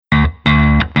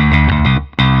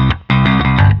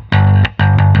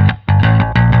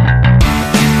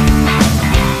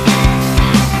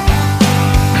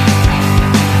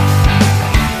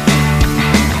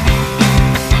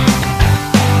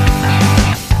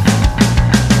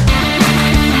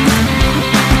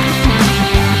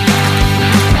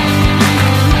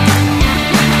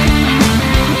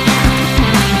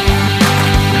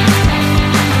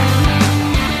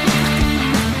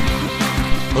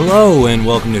Hello and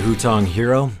welcome to Hutong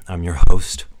Hero. I'm your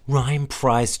host, Ryan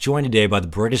Price, joined today by the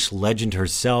British legend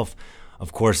herself.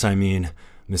 Of course, I mean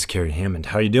Miss Carrie Hammond.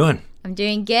 How are you doing? I'm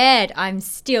doing good. I'm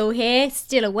still here,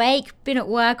 still awake, been at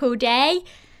work all day.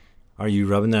 Are you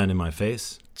rubbing that in my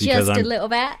face? Because just a little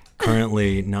bit.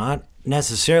 Currently not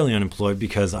necessarily unemployed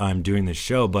because I'm doing this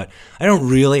show, but I don't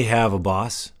really have a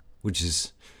boss, which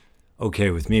is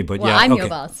okay with me. But well, yeah, I'm okay. your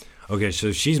boss. Okay,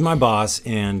 so she's my boss,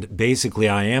 and basically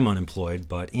I am unemployed,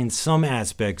 but in some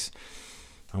aspects,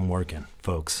 I'm working,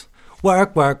 folks.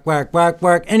 Work.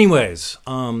 Anyways,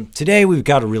 today we've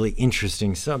got a really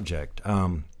interesting subject.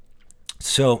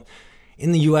 So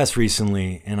in the U.S.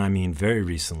 recently, and I mean very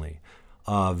recently,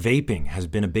 vaping has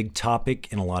been a big topic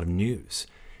in a lot of news.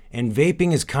 And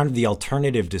vaping is kind of the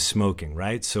alternative to smoking,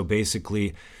 right? So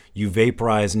basically, you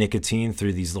vaporize nicotine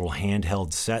through these little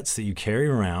handheld sets that you carry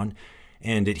around,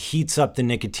 and it heats up the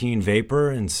nicotine vapor,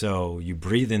 and so you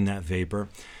breathe in that vapor.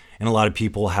 And a lot of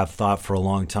people have thought for a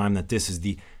long time that this is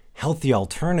the healthy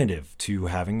alternative to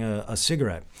having a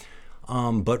cigarette.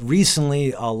 But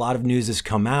recently, a lot of news has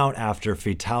come out after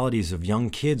fatalities of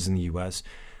young kids in the U.S.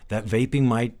 that vaping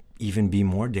might even be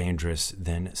more dangerous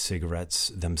than cigarettes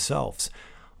themselves.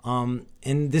 And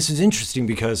this is interesting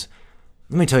because,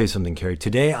 let me tell you something, Carrie.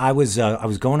 Today, I was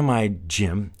going to my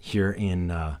gym here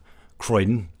in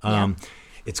Croydon.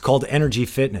 It's called Energy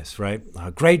Fitness, right?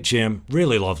 Great gym,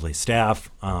 really lovely staff.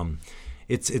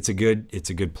 It's a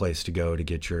good place to go to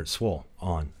get your swole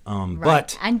on. Right.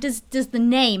 But and does the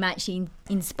name actually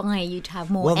inspire you to have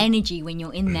more energy when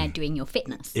you're in there doing your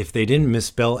fitness? If they didn't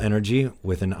misspell energy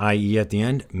with an IE at the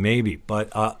end, maybe.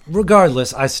 But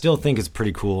regardless, I still think it's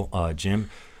pretty cool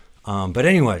gym. But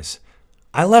anyways,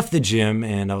 I left the gym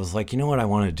and I was like, you know what I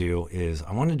want to do is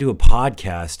I want to do a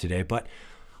podcast today, but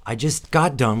I just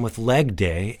got done with leg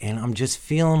day and I'm just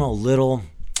feeling a little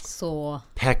sore,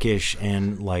 peckish,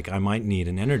 and like I might need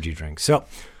an energy drink. So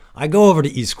I go over to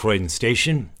East Croydon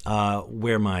Station,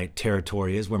 where my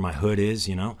territory is, where my hood is,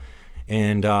 you know,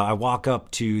 and I walk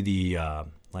up to the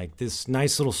like this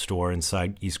nice little store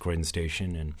inside East Croydon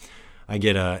Station, and I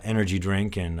get an energy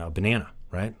drink and a banana,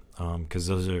 right? Because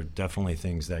those are definitely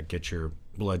things that get your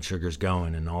blood sugars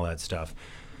going and all that stuff.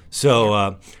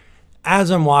 So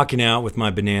as I'm walking out with my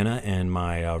banana and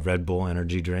my Red Bull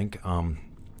energy drink,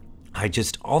 I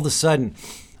just all of a sudden,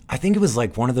 I think it was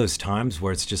like one of those times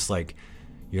where it's just like,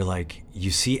 you're like,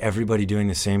 you see everybody doing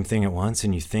the same thing at once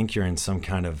and you think you're in some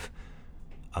kind of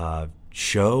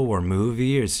show or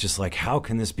movie. It's just like, how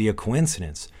can this be a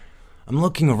coincidence? I'm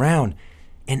looking around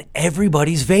and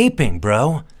everybody's vaping,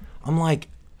 bro. I'm like,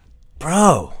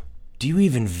 bro, do you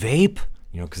even vape?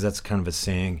 You know, because that's kind of a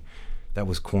saying that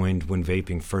was coined when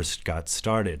vaping first got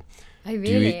started. Oh,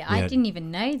 really? I didn't even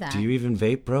know that. Do you even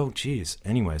vape, bro? Jeez.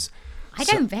 Anyways. I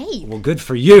don't vape. Well, good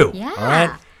for you. Yeah. All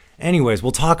right? Anyways,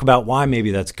 we'll talk about why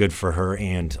maybe that's good for her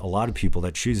and a lot of people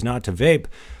that choose not to vape.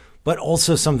 But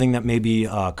also something that may be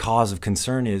a cause of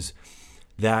concern is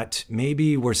that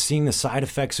maybe we're seeing the side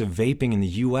effects of vaping in the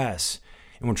U.S.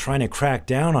 and we're trying to crack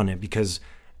down on it because,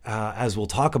 as we'll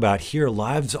talk about here,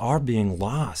 lives are being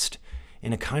lost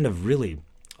in a kind of really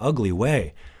ugly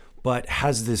way. But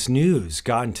has this news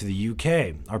gotten to the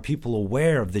UK? Are people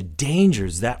aware of the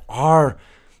dangers that are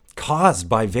caused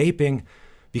by vaping?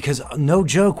 Because no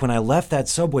joke, when I left that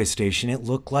subway station, it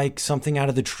looked like something out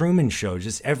of the Truman Show.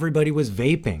 Just everybody was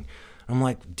vaping. I'm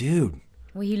like, dude.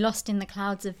 Were you lost in the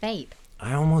clouds of vape?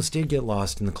 I almost did get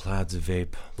lost in the clouds of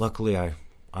vape. Luckily,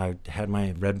 I had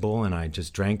my Red Bull and I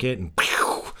just drank it and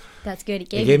that's good. It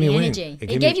gave me energy.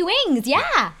 It gave you wings,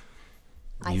 yeah.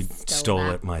 You stole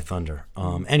it, my thunder.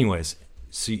 Anyways,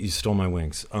 so you stole my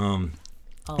wings.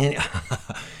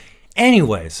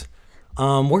 Anyways,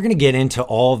 we're going to get into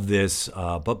all of this.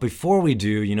 But before we do,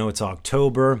 you know, it's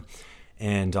October.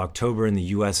 And October in the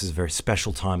U.S. is a very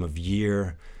special time of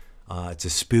year. It's a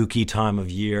spooky time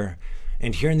of year.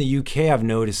 And here in the UK, I've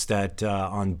noticed that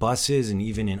on buses and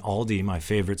even in Aldi, my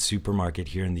favorite supermarket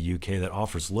here in the UK that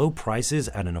offers low prices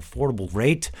at an affordable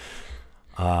rate.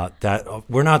 That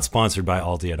we're not sponsored by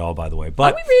Aldi at all, by the way.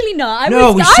 But are we really not?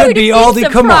 We should be. Aldi,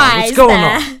 come on, what's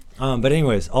going on? But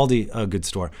anyways, Aldi, a good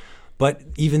store. But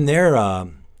even there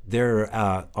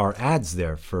are ads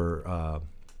there for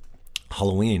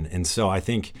Halloween, and so I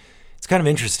think it's kind of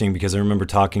interesting because I remember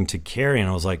talking to Carrie, and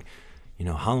I was like, you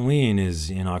know, Halloween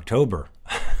is in October.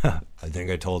 I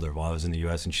think I told her while I was in the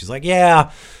U.S., and she's like,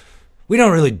 yeah, we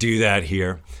don't really do that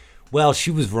here. Well,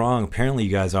 she was wrong. Apparently, you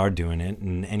guys are doing it.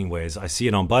 And anyways, I see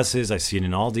it on buses. I see it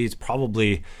in Aldi. It's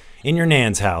probably in your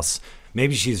Nan's house.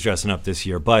 Maybe she's dressing up this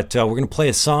year. But we're going to play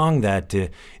a song that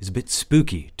is a bit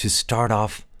spooky to start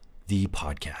off the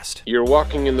podcast. You're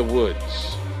walking in the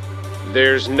woods.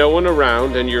 There's no one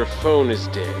around and your phone is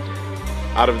dead.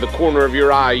 Out of the corner of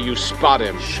your eye, you spot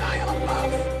him. Shia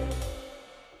LaBeouf.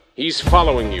 He's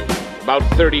following you, about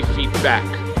 30 feet back.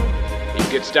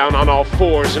 He gets down on all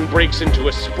fours and breaks into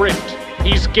a sprint.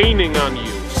 He's gaining on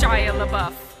you. Shia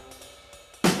LaBeouf.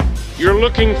 You're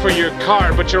looking for your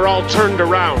car, but you're all turned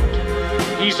around.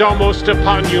 He's almost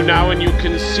upon you now, and you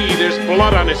can see there's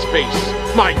blood on his face.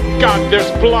 My God, there's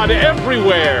blood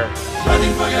everywhere!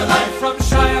 Running for your life from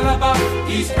Shia LaBeouf.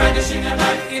 He's brandishing a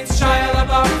knife, it's Shia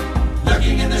LaBeouf.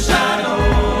 Lurking in the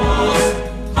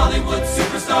shadows. Hollywood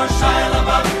superstar Shia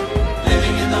LaBeouf.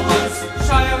 Living in the woods,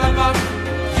 Shia LaBeouf.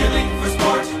 Killing for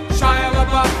sport, Shia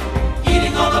LaBeouf.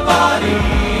 Eating all the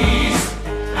bodies.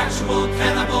 Actual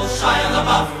cannibal Shia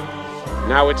LaBeouf.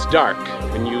 Now it's dark,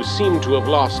 and you seem to have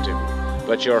lost him.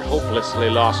 But you're hopelessly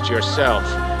lost yourself.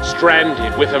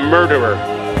 Stranded with a murderer.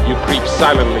 You creep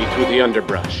silently through the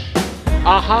underbrush.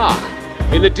 Aha!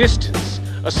 In the distance,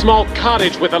 a small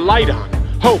cottage with a light on.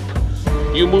 Hope.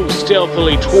 You move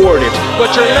stealthily toward it,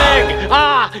 but your leg!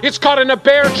 Ah! It's caught in a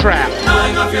bear trap!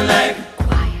 Gnawing off your leg.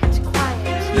 Quiet,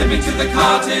 quiet. Limping to the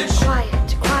cottage.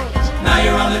 Quiet, quiet. Now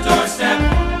you're on the doorstep.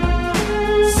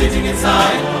 Sitting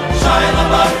inside, Shia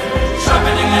LaBeouf.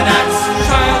 Sharpening an axe,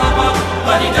 Shia LaBeouf.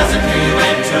 But he doesn't hear you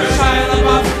enter, Shia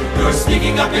LaBeouf. You're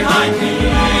sneaking up behind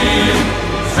him.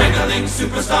 Strangling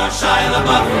superstar Shia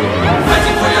LaBeouf.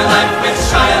 Fighting for your life with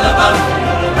Shia LaBeouf.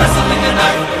 Wrestling a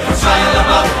knife from Shia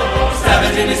LaBeouf. Stab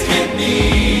it in his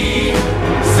kidney.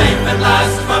 Safe at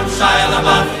last from Shia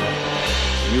LaBeouf.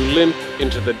 You limp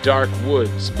into the dark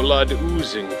woods, blood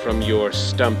oozing from your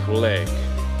stump leg.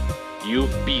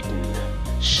 You've beaten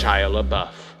Shia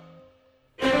LaBeouf.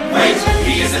 Wait,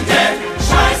 he isn't dead.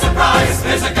 Shy surprise,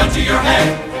 there's a gun to your head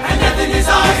and death in his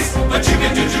eyes, but you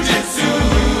can do jujitsu.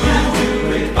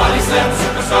 Body slam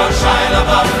superstar Shia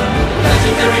LaBeouf.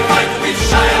 Legendary fight with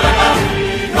Shia LaBeouf.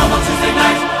 Normal Tuesday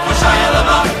night for Shia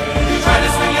LaBeouf. You try to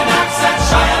swing an axe at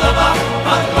Shia LaBeouf,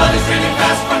 but blood is draining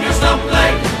fast from your stump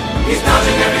leg. He's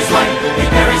dodging every swipe. He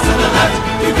parries to the left.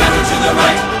 You counter to the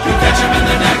right. You catch him in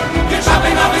the neck. You're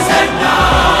chopping off his head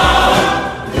now.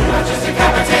 Not just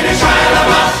decapitated Shia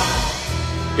LaBeouf.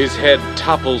 His head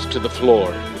topples to the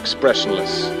floor,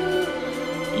 expressionless.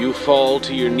 You fall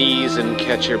to your knees and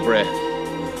catch your breath.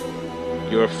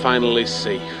 You're finally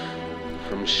safe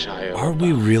from Shia LaBeouf. Are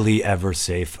we really ever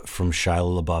safe from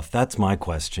Shia LaBeouf? That's my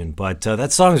question. But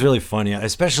that song is really funny,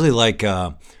 especially like,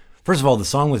 first of all, the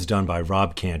song was done by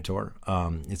Rob Cantor.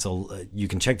 You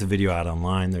can check the video out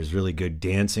online. There's really good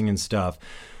dancing and stuff.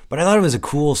 But I thought it was a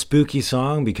cool, spooky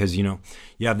song because, you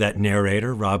have that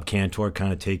narrator, Rob Cantor,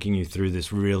 kind of taking you through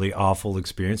this really awful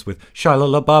experience with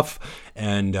Shia LaBeouf.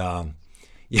 And,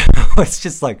 it's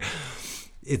just like...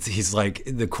 He's like,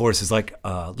 the chorus is like,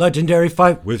 legendary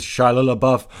fight with Shia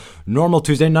LaBeouf, normal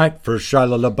Tuesday night for Shia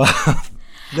LaBeouf,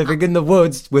 living in the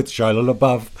woods with Shia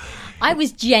LaBeouf. I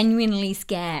was genuinely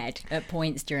scared at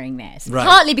points during this, Right.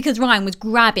 partly because Ryan was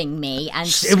grabbing me and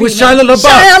It was screaming, Shia LaBeouf.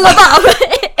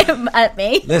 Shia LaBeouf at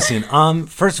me. Listen,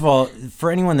 first of all,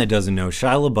 for anyone that doesn't know,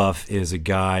 Shia LaBeouf is a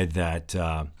guy that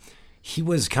he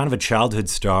was kind of a childhood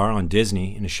star on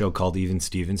Disney in a show called Even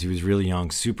Stevens. He was really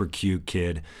young, super cute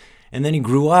kid. And then he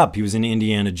grew up. He was in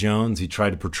Indiana Jones. He tried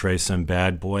to portray some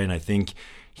bad boy, and I think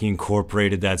he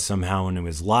incorporated that somehow into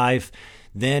his life.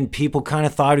 Then people kind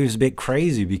of thought he was a bit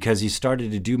crazy because he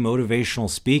started to do motivational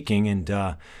speaking and,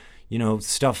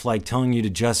 stuff like telling you to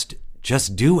just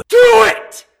do it. Do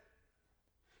it!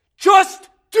 Just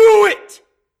do it!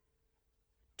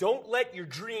 Don't let your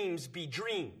dreams be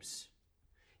dreams.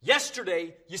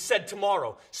 Yesterday, you said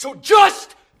tomorrow. So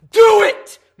just do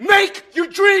it! Make your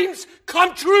dreams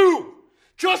come true!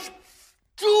 Just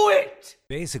do it!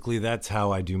 Basically, that's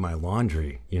how I do my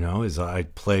laundry, is I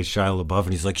play Shia LaBeouf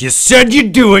and he's like, you said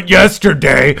you'd do it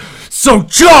yesterday, so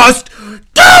just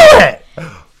do it!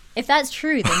 If that's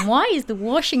true, then why is the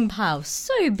washing pile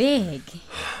so big?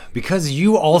 Because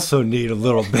you also need a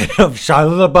little bit of Shia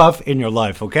LaBeouf in your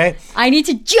life, okay? I need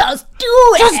to just do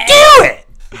it! Just do it!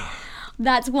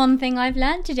 That's one thing I've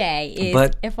learned today, is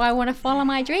But- if I want to follow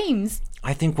my dreams.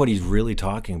 I think what he's really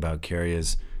talking about, Carrie,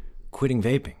 is quitting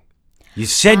vaping. You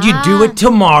said you'd do it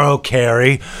tomorrow,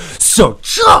 Carrie, so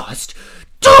just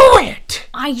do it!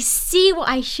 I see what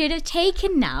I should have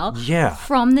taken now Yeah.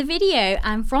 from the video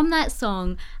and from that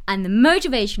song, and the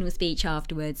motivational speech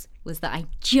afterwards was that I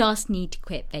just need to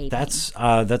quit vaping.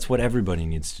 That's what everybody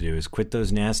needs to do, is quit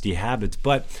those nasty habits.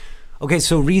 But, okay,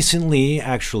 so recently,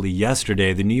 actually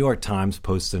yesterday, the New York Times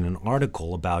posted an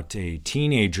article about a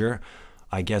teenager,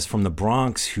 I guess from the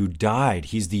Bronx, who died.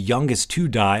 He's the youngest to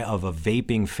die of a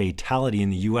vaping fatality in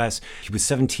the U.S. He was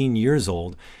 17 years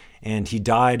old, and he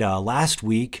died last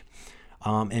week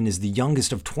and is the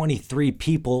youngest of 23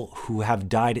 people who have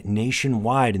died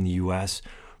nationwide in the U.S.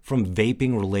 from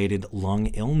vaping-related lung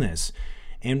illness.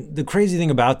 And the crazy thing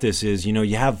about this is,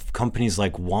 you have companies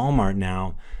like Walmart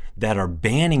now that are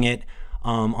banning it,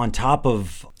 on top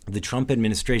of the Trump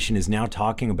administration is now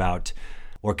talking about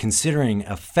or considering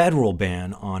a federal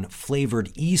ban on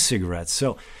flavored e-cigarettes.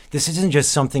 So this isn't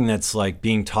just something that's like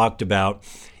being talked about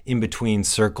in between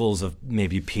circles of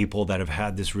maybe people that have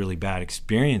had this really bad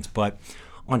experience. But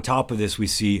on top of this, we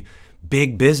see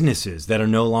big businesses that are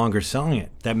no longer selling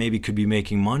it, that maybe could be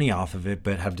making money off of it,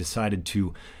 but have decided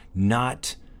to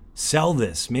not sell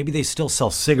this. Maybe they still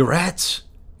sell cigarettes,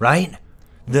 right?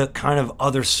 The kind of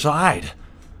other side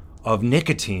of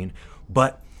nicotine,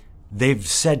 but they've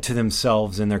said to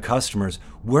themselves and their customers,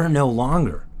 we're no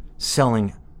longer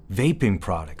selling vaping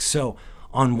products. So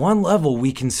on one level,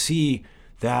 we can see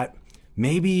that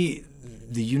maybe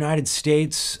the United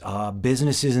States,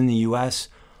 businesses in the U.S.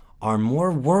 are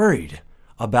more worried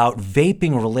about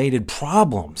vaping-related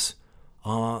problems,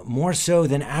 more so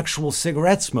than actual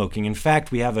cigarette smoking. In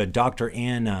fact, we have a Dr.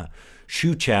 Ann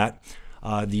Schuchat,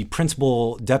 the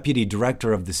principal deputy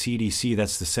director of the CDC,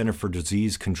 that's the Center for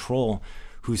Disease Control,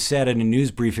 who said in a news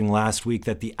briefing last week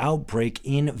that the outbreak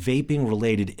in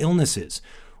vaping-related illnesses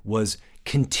was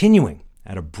continuing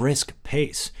at a brisk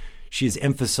pace. She has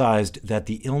emphasized that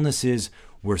the illnesses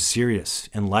were serious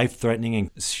and life-threatening, and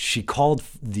she called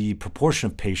the proportion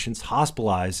of patients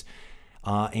hospitalized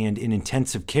and in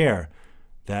intensive care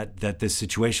that this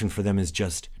situation for them is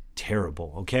just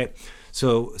terrible, okay?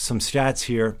 So some stats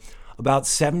here. About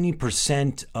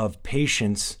 70% of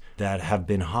patients that have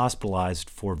been hospitalized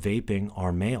for vaping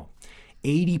are male.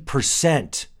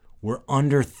 80% were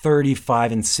under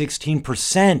 35 and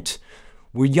 16%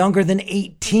 were younger than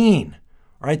 18.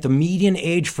 All right, the median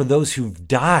age for those who've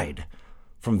died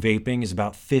from vaping is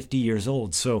about 50 years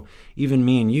old. So even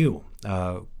me and you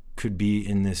could be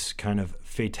in this kind of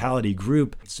fatality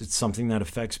group. It's something that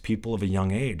affects people of a young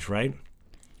age, right?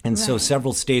 And so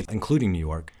several states, including New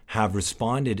York, have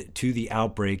responded to the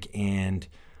outbreak and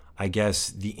I guess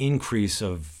the increase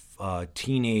of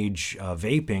teenage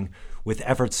vaping with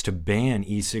efforts to ban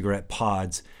e-cigarette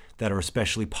pods that are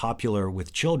especially popular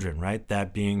with children, right?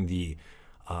 That being the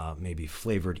maybe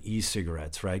flavored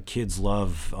e-cigarettes, right? Kids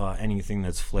love anything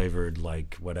that's flavored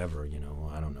like whatever,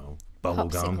 I don't know, bubble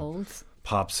gum,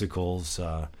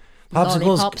 popsicles.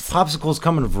 Popsicles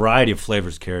come in a variety of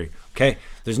flavors, Carrie. Okay,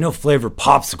 there's no flavored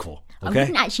popsicle. Okay, I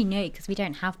wouldn't actually know because we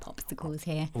don't have popsicles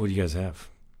here. What do you guys have?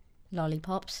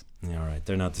 Lollipops. Yeah, all right,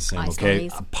 they're not the same. Ice okay,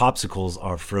 lollies. Popsicles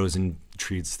are frozen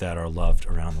treats that are loved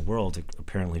around the world.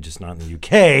 Apparently, just not in the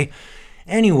UK.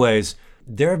 Anyways,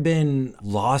 there have been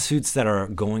lawsuits that are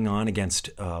going on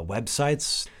against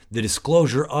websites. The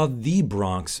disclosure of the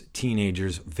Bronx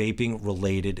teenagers'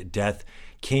 vaping-related death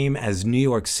came as New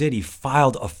York City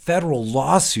filed a federal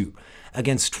lawsuit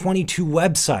against 22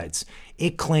 websites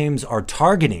it claims are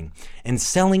targeting and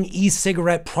selling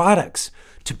e-cigarette products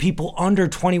to people under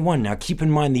 21. Now, keep in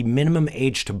mind the minimum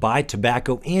age to buy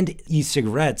tobacco and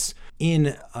e-cigarettes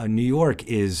in New York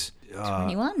is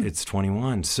 21. It's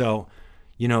 21. So,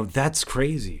 that's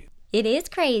crazy. It is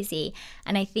crazy.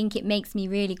 And I think it makes me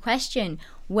really question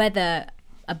whether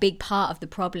a big part of the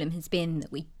problem has been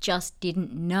that we just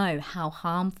didn't know how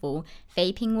harmful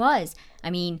vaping was. I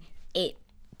mean, it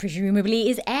presumably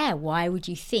is air. Why would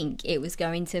you think it was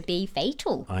going to be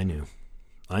fatal? I knew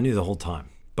the whole time.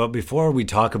 But before we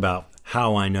talk about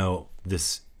how I know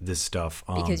this stuff,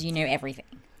 Because you know everything.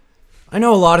 I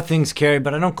know a lot of things, Carrie,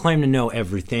 but I don't claim to know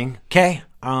everything. Okay.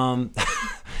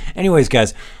 Anyways,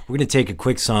 guys, we're going to take a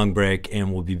quick song break,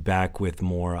 and we'll be back with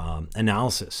more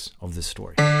analysis of this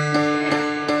story.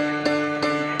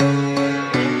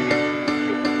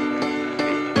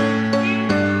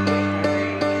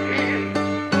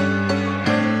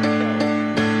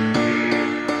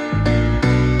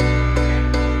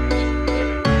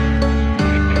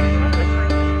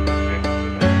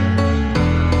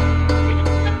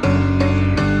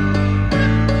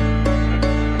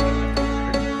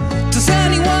 Does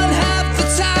anyone have the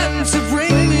time to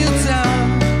bring me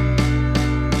down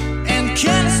and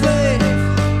carelessly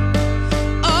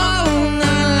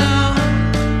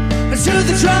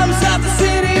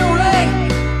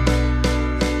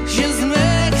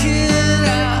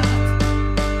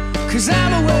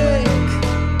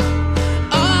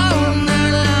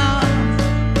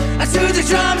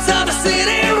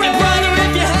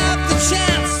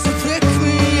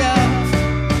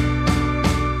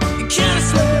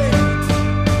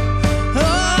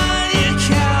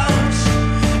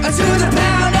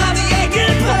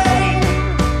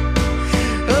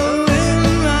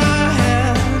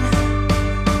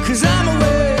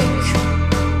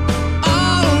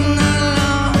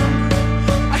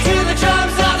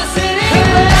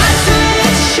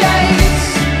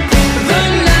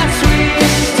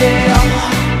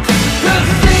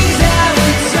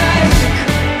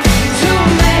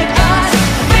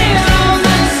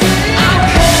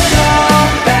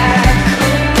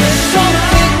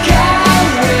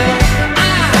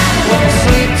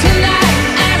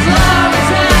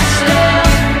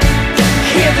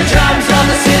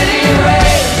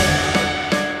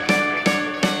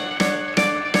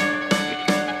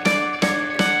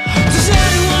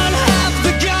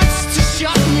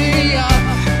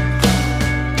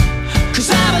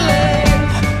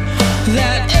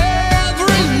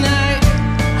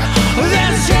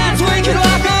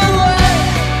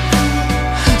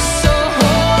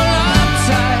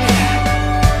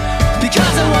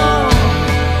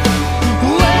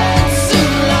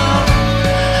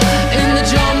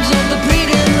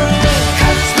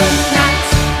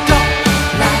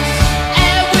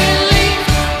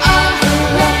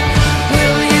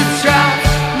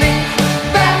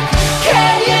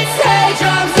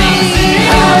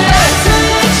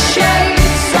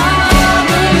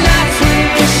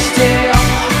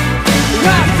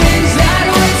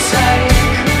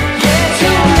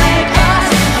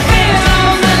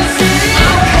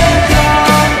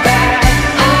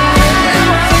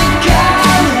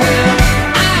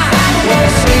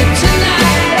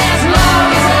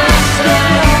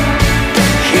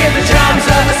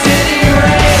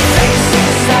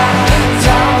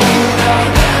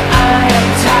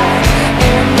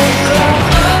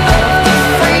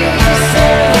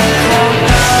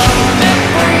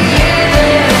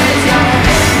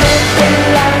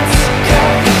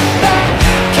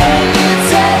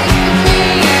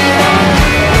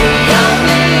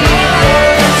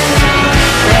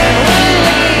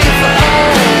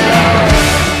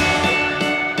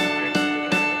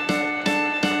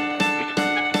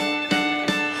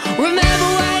Remember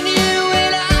when you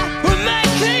and I would make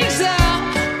things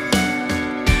up?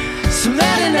 Some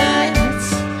better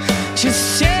nights,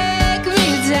 just take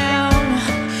me down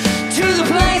to the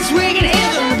place we can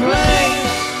hear them play.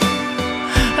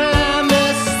 I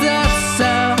miss the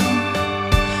sound,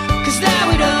 'cause now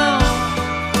we don't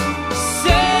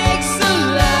sing so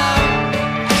loud.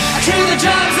 To the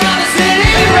drums of the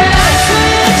city, lights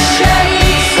will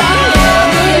change.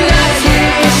 The nights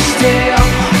will still.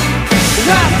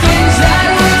 The things that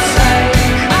we take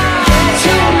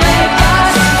to make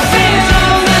us feel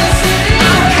the city.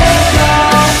 I can't go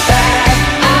back.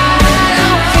 I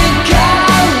don't think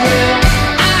I will.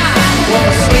 I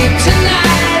won't sleep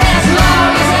tonight as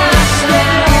long as I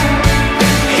still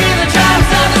hear the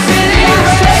drums of the city.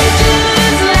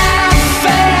 Stages laugh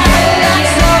and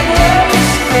lights always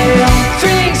fail.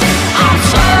 Things are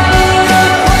far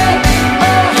away.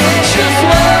 Just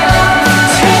one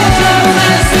to the drums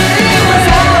of the city was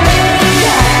all we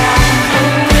had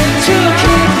to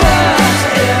keep us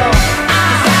ill. I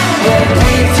won't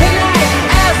leave tonight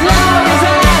as long as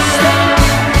I still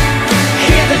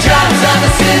hear the drums of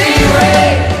the city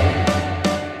ring.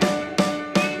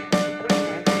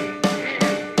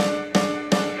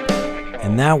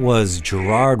 And that was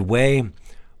Gerard Way,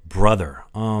 Brother.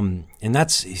 And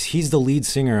he's the lead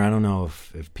singer. I don't know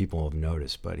if people have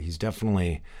noticed, but he's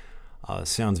definitely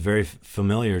sounds very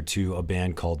familiar to a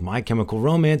band called My Chemical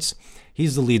Romance.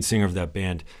 He's the lead singer of that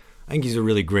band. I think he's a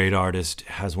really great artist,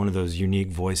 has one of those unique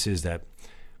voices that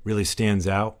really stands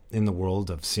out in the world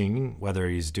of singing, whether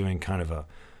he's doing kind of a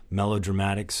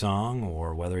melodramatic song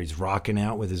or whether he's rocking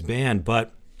out with his band.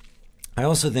 But I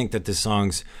also think that this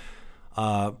song's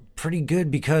pretty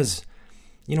good because,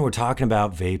 we're talking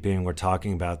about vaping, we're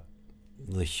talking about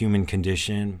the human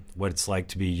condition, what it's like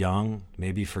to be young,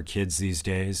 maybe for kids these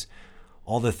days,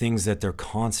 all the things that they're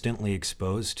constantly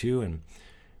exposed to and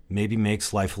maybe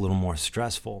makes life a little more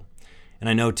stressful. And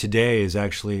I know today is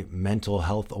actually Mental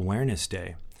Health Awareness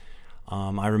Day.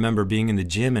 I remember being in the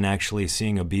gym and actually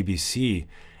seeing a BBC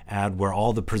ad where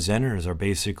all the presenters are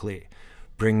basically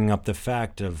bringing up the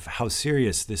fact of how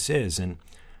serious this is. And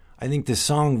I think this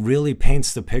song really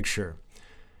paints the picture.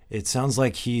 It sounds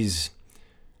like he's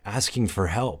asking for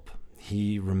help.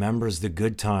 He remembers the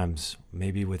good times,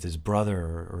 maybe with his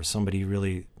brother or somebody he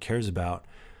really cares about,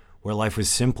 where life was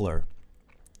simpler.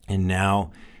 And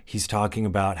now he's talking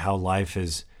about how life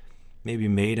has maybe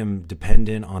made him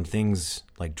dependent on things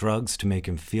like drugs to make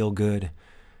him feel good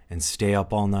and stay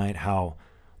up all night, how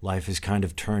life has kind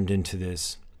of turned into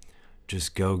this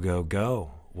just go, go,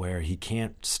 go, where he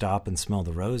can't stop and smell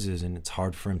the roses and it's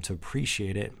hard for him to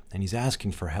appreciate it. And he's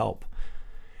asking for help.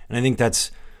 And I think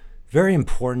that's very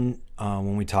important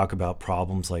when we talk about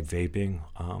problems like vaping,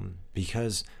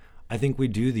 because I think we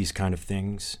do these kind of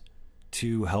things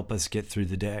to help us get through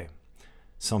the day.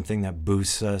 Something that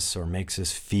boosts us or makes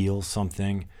us feel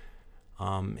something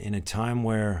in a time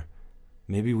where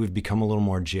maybe we've become a little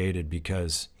more jaded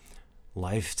because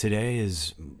life today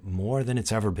is more than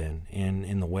it's ever been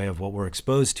in the way of what we're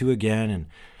exposed to again, and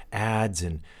ads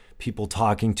and people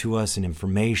talking to us and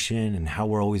information and how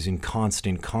we're always in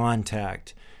constant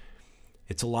contact.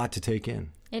 It's a lot to take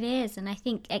in. It is, and I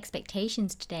think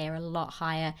expectations today are a lot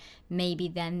higher maybe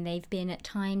than they've been at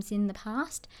times in the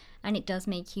past, and it does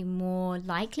make you more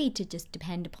likely to just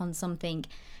depend upon something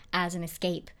as an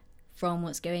escape from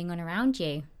what's going on around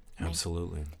you.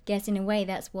 Absolutely. I guess in a way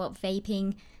that's what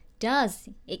vaping does.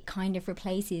 It kind of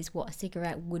replaces what a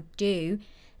cigarette would do,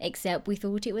 except we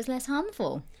thought it was less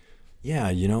harmful.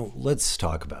 Yeah, let's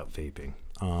talk about vaping.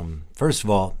 First of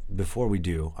all, before we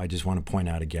do, I just want to point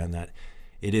out again that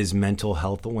it is Mental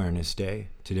Health Awareness Day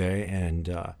today, and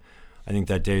I think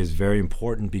that day is very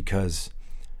important because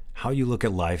how you look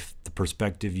at life, the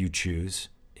perspective you choose,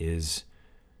 is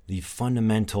the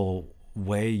fundamental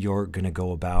way you're going to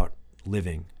go about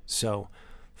living. So,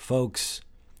 folks,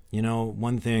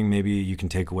 one thing maybe you can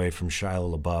take away from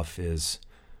Shia LaBeouf is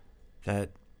that,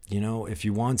 if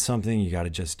you want something, you got to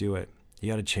just do it.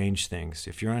 You got to change things.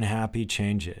 If you're unhappy,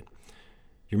 change it.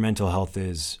 Your mental health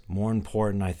is more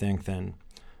important, I think, than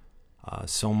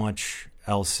so much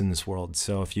else in this world.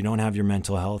 So if you don't have your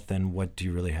mental health, then what do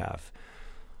you really have?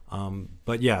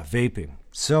 But yeah, vaping.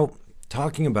 So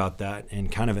talking about that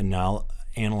and kind of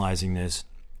analyzing this,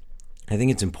 I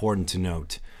think it's important to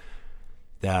note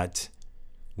that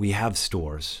we have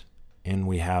stores and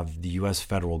we have the U.S.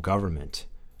 federal government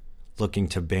looking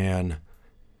to ban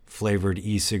flavored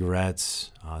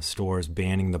e-cigarettes, stores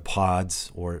banning the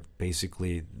pods or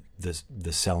basically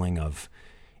the selling of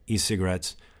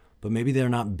e-cigarettes. But maybe they're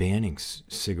not banning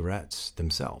cigarettes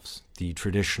themselves, the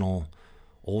traditional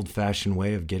old-fashioned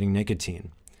way of getting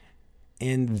nicotine.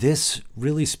 And this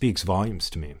really speaks volumes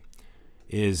to me,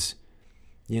 is,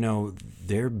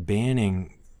 they're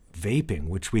banning vaping,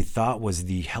 which we thought was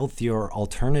the healthier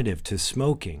alternative to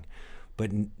smoking.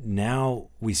 But now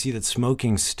we see that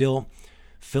smoking's still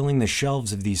filling the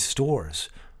shelves of these stores,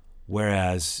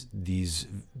 whereas these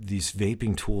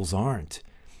vaping tools aren't.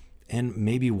 And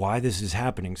maybe why this is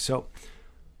happening. So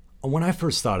when I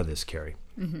first thought of this, Carrie,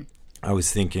 I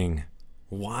was thinking,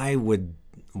 why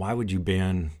would you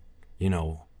ban,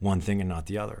 one thing and not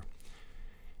the other?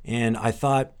 And I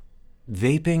thought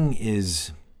vaping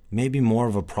is maybe more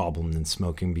of a problem than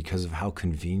smoking because of how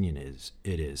convenient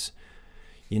it is.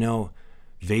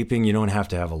 Vaping, you don't have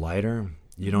to have a lighter.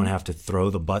 You don't have to throw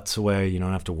the butts away. You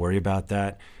don't have to worry about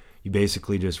that. You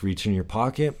basically just reach in your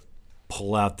pocket,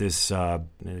 pull out this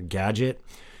gadget,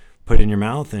 put it in your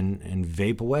mouth, and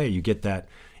vape away. You get that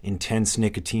intense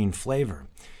nicotine flavor.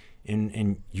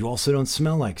 And you also don't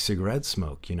smell like cigarette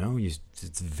smoke,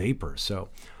 it's vapor. So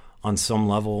on some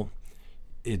level,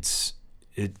 it's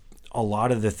a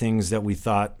lot of the things that we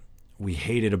thought we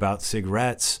hated about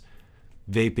cigarettes,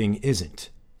 vaping isn't.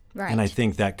 Right. And I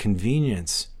think that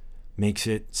convenience makes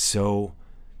it so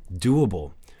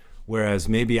doable. Whereas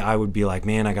maybe I would be like,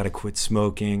 man, I got to quit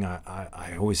smoking.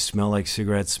 I always smell like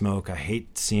cigarette smoke. I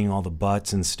hate seeing all the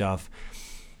butts and stuff,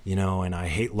 and I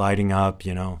hate lighting up,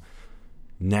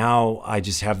 Now I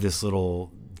just have this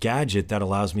little gadget that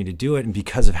allows me to do it. And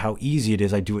because of how easy it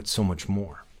is, I do it so much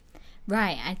more.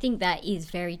 Right. I think that is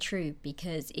very true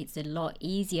because it's a lot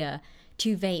easier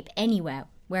to vape anywhere.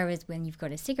 Whereas when you've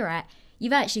got a cigarette,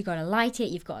 you've actually got to light it.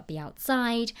 You've got to be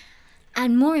outside.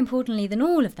 And more importantly than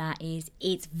all of that is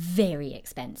it's very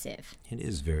expensive. It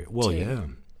is very, well, yeah.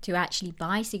 To actually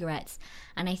buy cigarettes.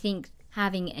 And I think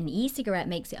having an e-cigarette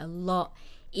makes it a lot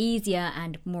easier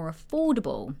and more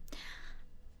affordable.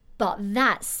 But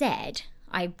that said,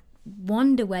 I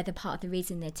wonder whether part of the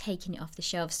reason they're taking it off the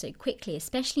shelves so quickly,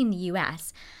 especially in the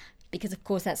US, because of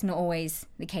course that's not always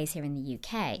the case here in the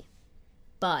UK,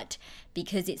 but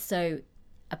because it's so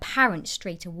apparent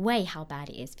straight away how bad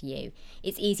it is for you,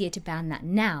 it's easier to ban that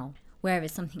now,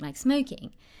 whereas something like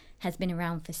smoking has been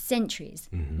around for centuries.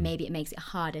 Maybe it makes it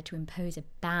harder to impose a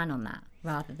ban on that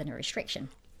rather than a restriction.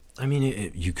 I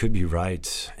mean, you could be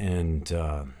right. And,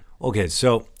 okay,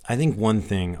 so I think one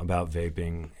thing about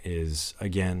vaping is,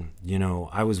 again,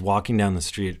 I was walking down the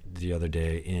street the other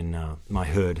day in my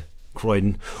hood,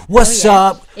 Croydon. What's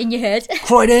up? In your hood.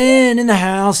 Croydon in the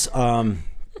house.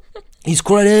 East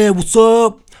Croydon, what's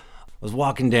up? I was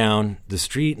walking down the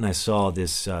street and I saw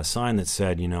this sign that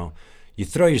said, you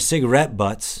throw your cigarette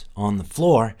butts on the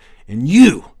floor and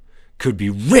you could be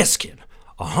risking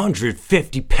a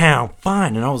 150-pound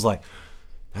fine. And I was like,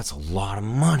 that's a lot of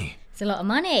money. It's a lot of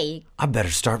money. I better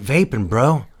start vaping,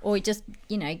 bro. Or just,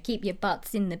 keep your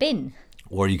butts in the bin.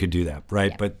 Or you could do that,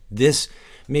 right? Yeah. But this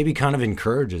maybe kind of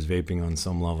encourages vaping on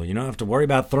some level. You don't have to worry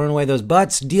about throwing away those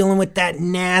butts, dealing with that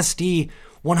nasty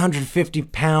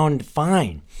 150-pound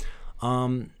fine.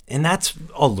 And that's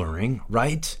alluring,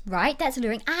 right? Right, that's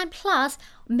alluring. And plus,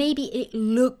 maybe it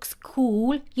looks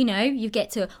cool. You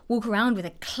get to walk around with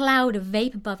a cloud of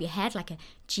vape above your head like a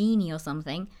genie or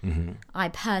something. I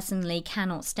personally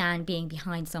cannot stand being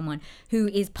behind someone who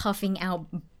is puffing out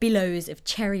billows of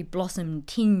cherry blossom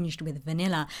tinged with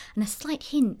vanilla and a slight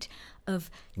hint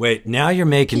of... Wait, now you're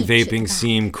making peach vaping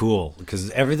seem cool, because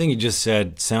everything you just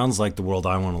said sounds like the world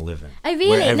I want to live in. Oh, really?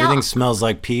 Where everything No. smells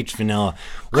like peach, vanilla.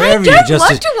 I Wherever don't you just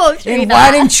want to walk through and that.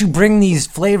 why didn't you bring these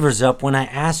flavors up when I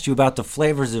asked you about the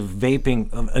flavors of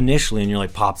vaping initially? And you're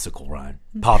like, popsicle, Ryan.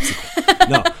 Popsicle.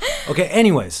 No. Okay,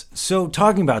 anyways, so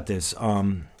talking about this,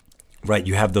 right,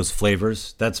 you have those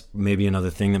flavors. That's maybe another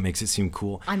thing that makes it seem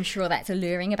cool. I'm sure that's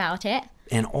alluring about it.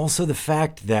 And also the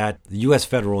fact that the U.S.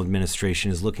 Federal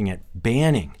Administration is looking at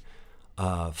banning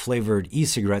flavored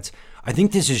e-cigarettes. I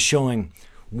think this is showing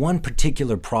one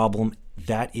particular problem,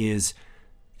 that is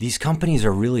these companies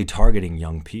are really targeting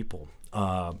young people,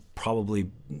 probably,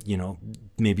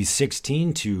 maybe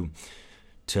 16 to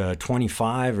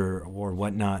 25 or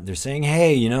whatnot. They're saying,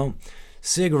 hey,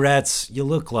 cigarettes, you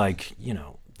look like,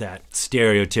 that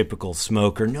stereotypical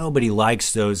smoker. Nobody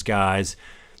likes those guys.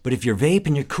 But if you're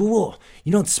vaping, you're cool.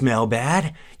 You don't smell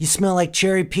bad. You smell like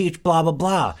cherry peach, blah, blah,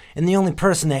 blah. And the only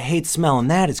person that hates smelling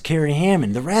that is Carrie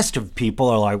Hammond. The rest of people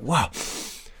are like, wow,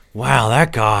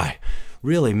 that guy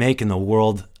really making the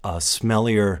world a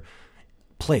smellier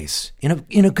place in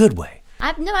a good way.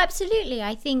 No, absolutely.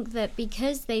 I think that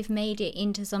because they've made it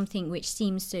into something which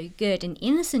seems so good and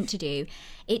innocent to do,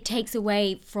 it takes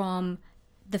away from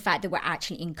the fact that we're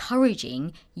actually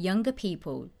encouraging younger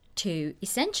people to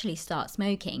essentially start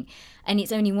smoking. And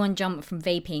it's only one jump from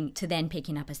vaping to then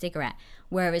picking up a cigarette,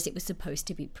 whereas it was supposed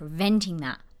to be preventing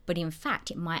that. But in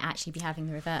fact, it might actually be having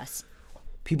the reverse.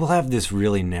 People have this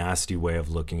really nasty way of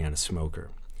looking at a smoker.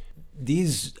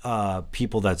 These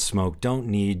people that smoke don't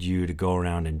need you to go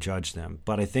around and judge them.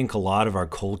 But I think a lot of our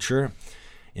culture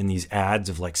in these ads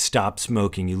of like, stop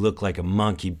smoking, you look like a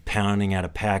monkey pounding at a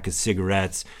pack of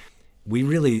cigarettes. We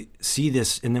really see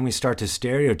this, and then we start to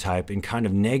stereotype and kind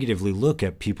of negatively look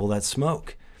at people that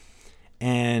smoke.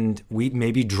 And we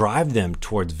maybe drive them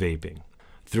towards vaping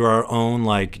through our own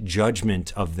like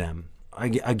judgment of them.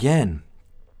 Again,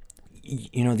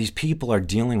 you know, these people are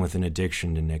dealing with an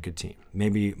addiction to nicotine,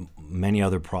 maybe many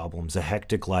other problems, a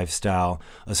hectic lifestyle,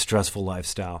 a stressful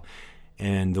lifestyle.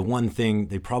 And the one thing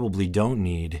they probably don't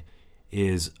need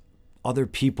is other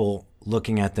people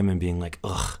looking at them and being like,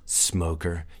 ugh,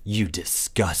 smoker, you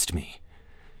disgust me.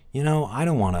 You know, I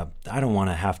don't want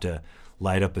to have to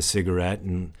light up a cigarette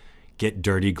and get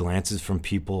dirty glances from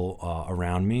people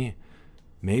around me.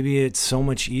 Maybe it's so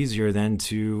much easier than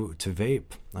to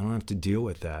vape. I don't have to deal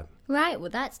with that. Right, well,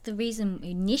 that's the reason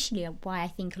initially why I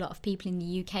think a lot of people in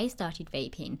the UK started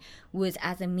vaping was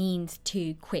as a means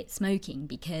to quit smoking,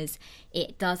 because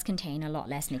it does contain a lot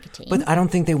less nicotine. But I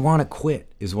don't think they want to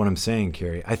quit, is what I'm saying,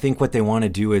 Carrie. I think what they want to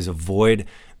do is avoid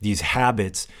these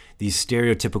habits, these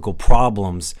stereotypical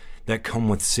problems that come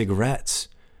with cigarettes.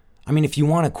 I mean, if you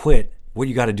want to quit, what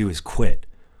you got to do is quit.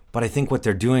 But I think what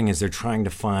they're doing is they're trying to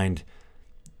find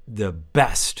the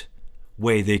best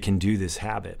way they can do this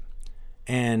habit.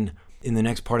 And in the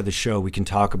next part of the show, we can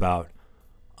talk about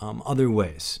other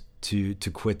ways to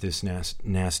quit this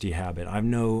nasty habit. I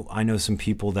know some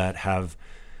people that have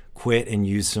quit and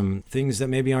used some things that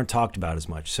maybe aren't talked about as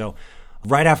much. So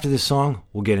right after this song,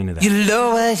 we'll get into that. You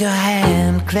lower your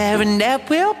hand, clarinet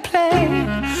will play.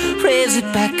 Raise it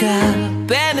back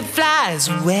up and it flies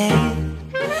away.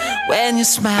 When you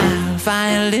smile,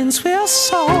 violins will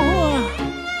soar.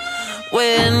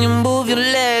 When you move your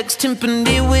legs,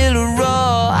 timpani will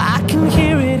roar. I can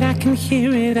hear it, I can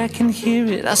hear it, I can hear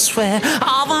it, I swear.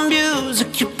 All the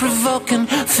music you're provoking,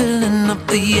 filling up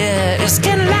the air. It's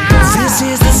getting loud. This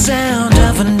is the sound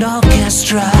of an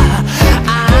orchestra.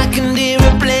 I can hear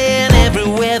it playing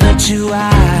everywhere that you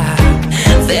are.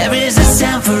 There is a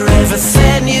sound for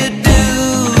everything you do.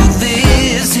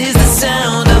 This is the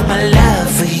sound of my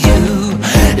love for you.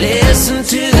 Listen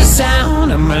to the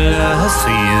sound of my love for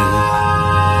you.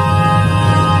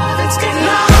 Let's get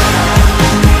loud.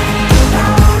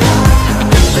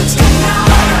 Let's get loud.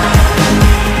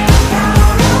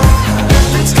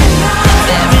 Let's get loud.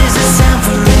 There is a sound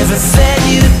for everything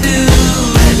you do.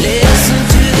 Listen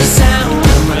to the sound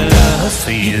of my love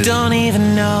for you. You don't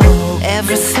even know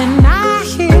everything I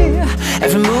hear,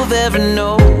 every move, every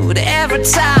note, every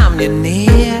time you're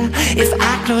near. If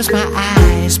I close my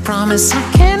eyes, promise I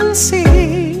can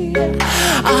see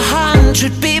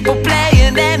 100 people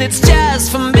playing and it's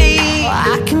just for me.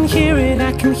 I can hear it,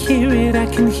 I can hear it, I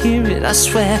can hear it, I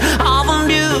swear. All the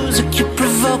music you're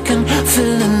provoking,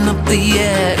 filling up the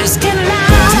air. It's getting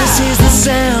loud. This is the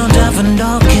sound of an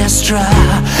orchestra.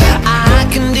 I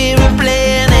can hear it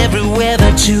playing everywhere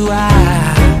that you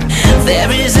are.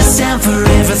 There is a sound for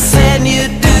everything you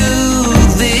do.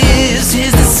 This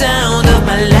is the sound of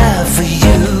my love for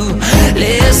you.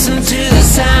 Listen to the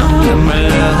sound of my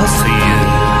love for you.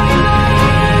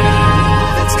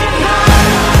 Let's get loud.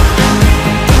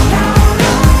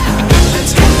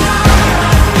 Let's get loud.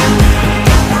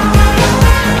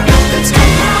 Let's get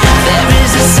loud. There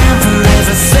is a sound for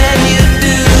everything you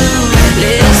do.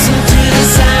 Listen to the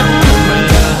sound of my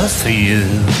love for you.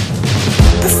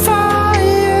 Before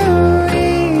you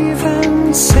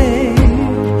even say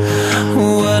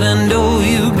what I know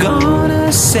you're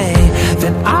gonna say,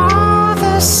 then all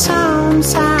the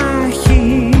sounds I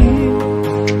hear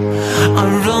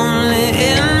are only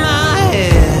in my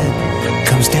head.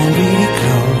 Come stand really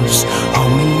close,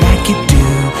 hold me like you do,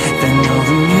 then all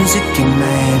the music in my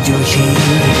head you'll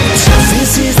hear. So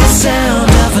this is the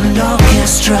sound of an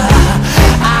orchestra.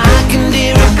 I can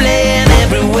hear it playing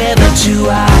everywhere that you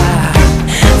are.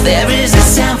 There is a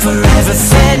sound for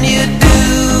everything you do.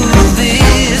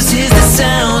 This is the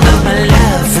sound of my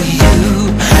love for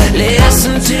you.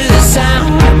 Listen to the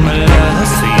sound of my love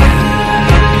for you.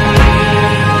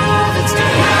 Let's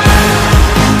get loud.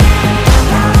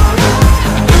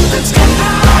 Let's get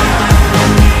loud.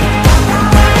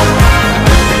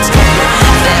 Let's get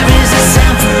loud. There is a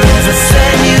sound for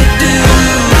everything you do.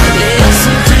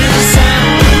 Listen to the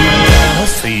sound of my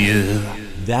love for you.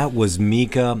 That was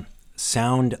Mika,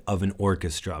 Sound of an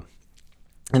Orchestra.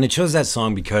 And it chose that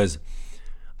song because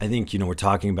I think, we're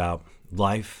talking about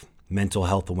life, Mental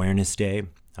Health Awareness Day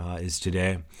is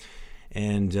today,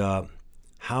 and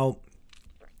how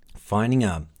finding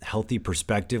a healthy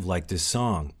perspective like this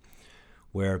song,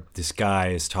 where this guy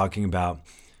is talking about,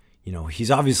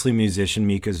 he's obviously a musician.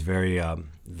 Mika's very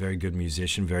good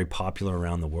musician, very popular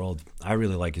around the world. I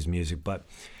really like his music, but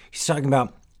he's talking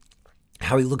about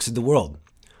how he looks at the world.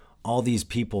 All these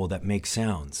people that make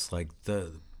sounds, like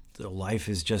the life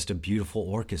is just a beautiful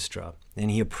orchestra, and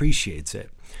he appreciates it.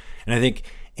 And I think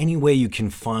any way you can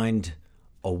find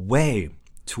a way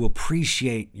to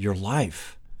appreciate your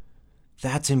life,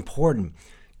 that's important.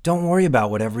 Don't worry about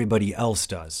what everybody else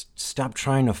does. Stop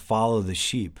trying to follow the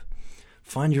sheep.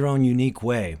 Find your own unique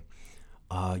way,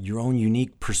 your own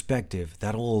unique perspective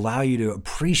that will allow you to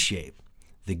appreciate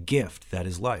the gift that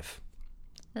is life.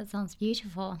 That sounds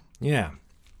beautiful. Yeah.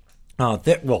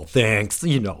 Well, thanks.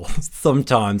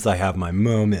 Sometimes I have my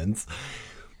moments.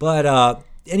 But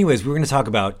anyways, we're going to talk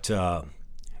about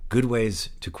good ways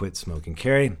to quit smoking.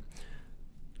 Carrie,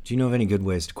 do you know of any good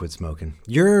ways to quit smoking?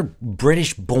 You're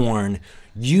British-born,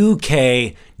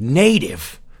 UK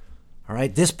native. All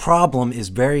right? This problem is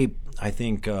very, I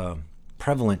think,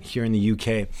 prevalent here in the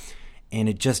UK, and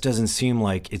it just doesn't seem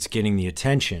like it's getting the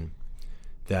attention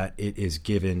that it is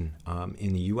given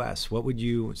in the U.S. What would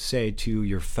you say to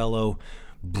your fellow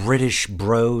British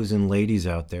bros and ladies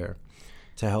out there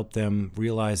to help them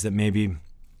realize that maybe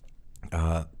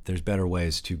there's better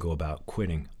ways to go about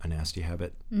quitting a nasty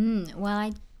habit? Well,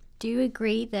 I do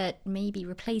agree that maybe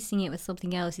replacing it with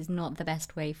something else is not the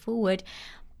best way forward,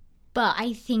 but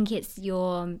I think it's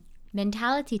your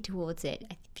mentality towards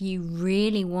it. If you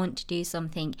really want to do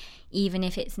something, even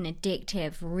if it's an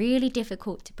addictive, really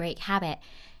difficult to break habit,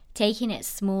 taking it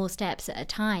small steps at a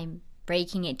time,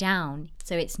 breaking it down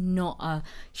so it's not a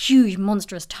huge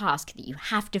monstrous task that you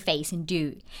have to face and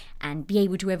do and be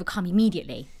able to overcome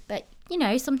immediately. But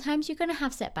sometimes you're going to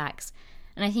have setbacks,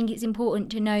 and I think it's important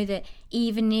to know that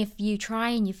even if you try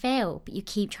and you fail, but you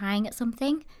keep trying at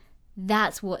something,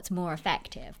 that's what's more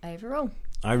effective overall.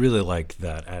 I really like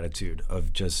that attitude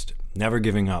of just never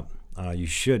giving up. You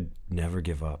should never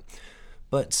give up.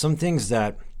 But some things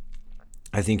that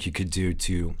I think you could do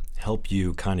to help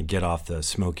you kind of get off the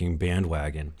smoking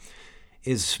bandwagon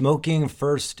is smoking,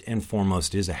 first and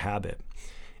foremost, is a habit.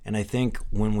 And I think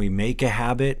when we make a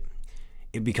habit,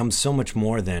 it becomes so much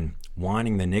more than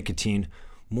wanting the nicotine,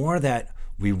 more that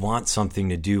we want something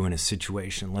to do in a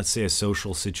situation. Let's say a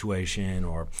social situation,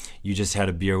 or you just had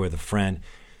a beer with a friend.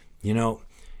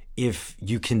 If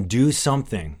you can do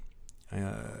something,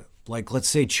 like let's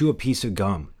say chew a piece of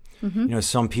gum.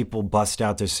 Some people bust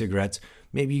out their cigarettes.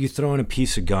 Maybe you throw in a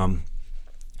piece of gum,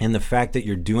 and the fact that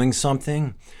you're doing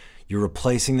something, you're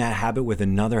replacing that habit with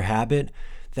another habit,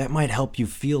 that might help you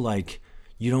feel like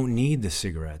you don't need the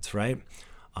cigarettes, right?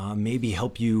 Maybe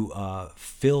help you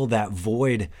fill that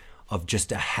void of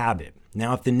just a habit.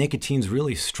 Now, if the nicotine's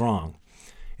really strong,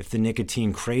 if the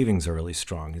nicotine cravings are really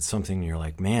strong, it's something you're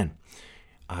like, man,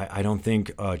 I don't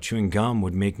think chewing gum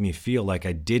would make me feel like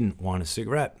I didn't want a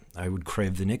cigarette. I would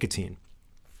crave the nicotine.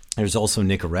 There's also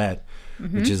Nicorette,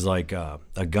 which is like a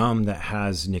gum that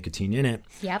has nicotine in it.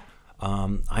 Yep.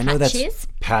 I know that's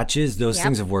patches. Those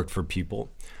things have worked for people,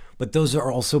 but those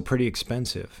are also pretty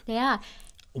expensive. They are.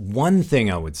 One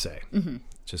thing I would say,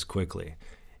 just quickly,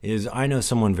 is I know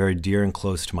someone very dear and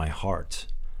close to my heart.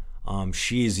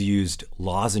 She's used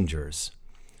lozenges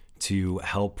to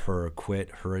help her quit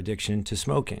her addiction to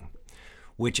smoking,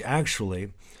 which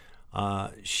actually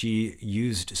she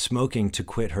used smoking to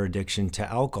quit her addiction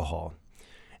to alcohol.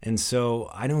 And so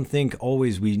I don't think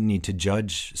always we need to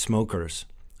judge smokers,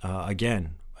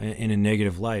 again, in a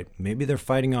negative light. Maybe they're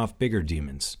fighting off bigger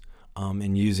demons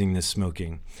and using this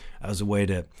smoking as a way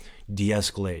to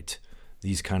de-escalate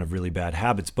these kind of really bad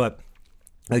habits. But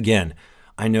again,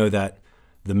 I know that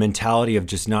the mentality of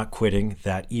just not quitting,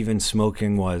 that even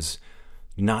smoking was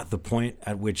not the point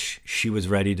at which she was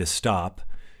ready to stop.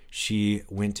 She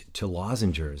went to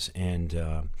lozenges,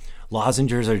 and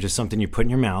lozenges are just something you put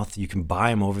in your mouth. You can buy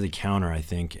them over the counter, I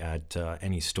think, at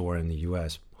any store in the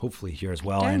U.S., hopefully here as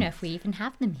well. I don't know if we even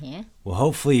have them here. Well,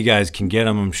 hopefully you guys can get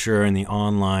them, I'm sure, in the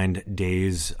online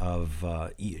days of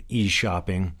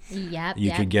e-shopping.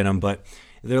 You could get them, but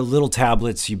they're little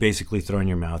tablets you basically throw in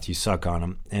your mouth, you suck on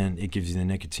them, and it gives you the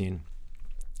nicotine.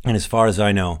 And as far as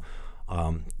I know,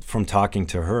 from talking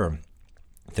to her,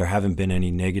 there haven't been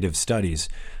any negative studies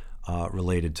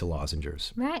related to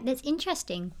lozenges. Right, that's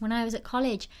interesting. When I was at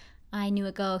college, I knew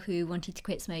a girl who wanted to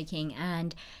quit smoking,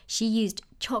 and she used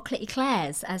chocolate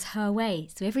eclairs as her way.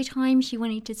 So every time she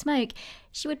wanted to smoke,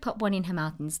 she would pop one in her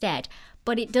mouth instead.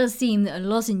 But it does seem that a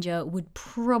lozenge would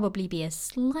probably be a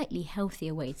slightly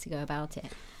healthier way to go about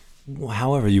it.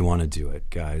 however you want to do it,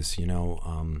 guys.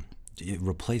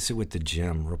 Replace it with the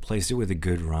gym. Replace it with a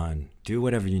good run. Do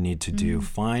whatever you need to do.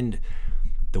 Find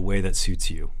the way that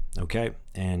suits you, okay?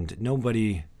 And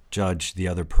nobody judge the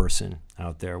other person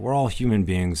out there. We're all human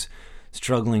beings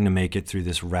struggling to make it through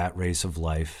this rat race of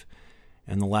life.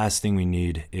 And the last thing we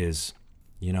need is,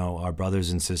 our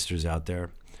brothers and sisters out there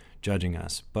judging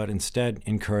us, but instead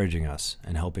encouraging us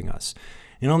and helping us.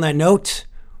 And on that note,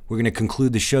 we're going to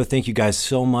conclude the show. Thank you guys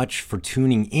so much for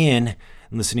tuning in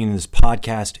and listening to this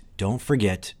podcast. Don't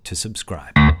forget to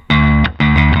subscribe.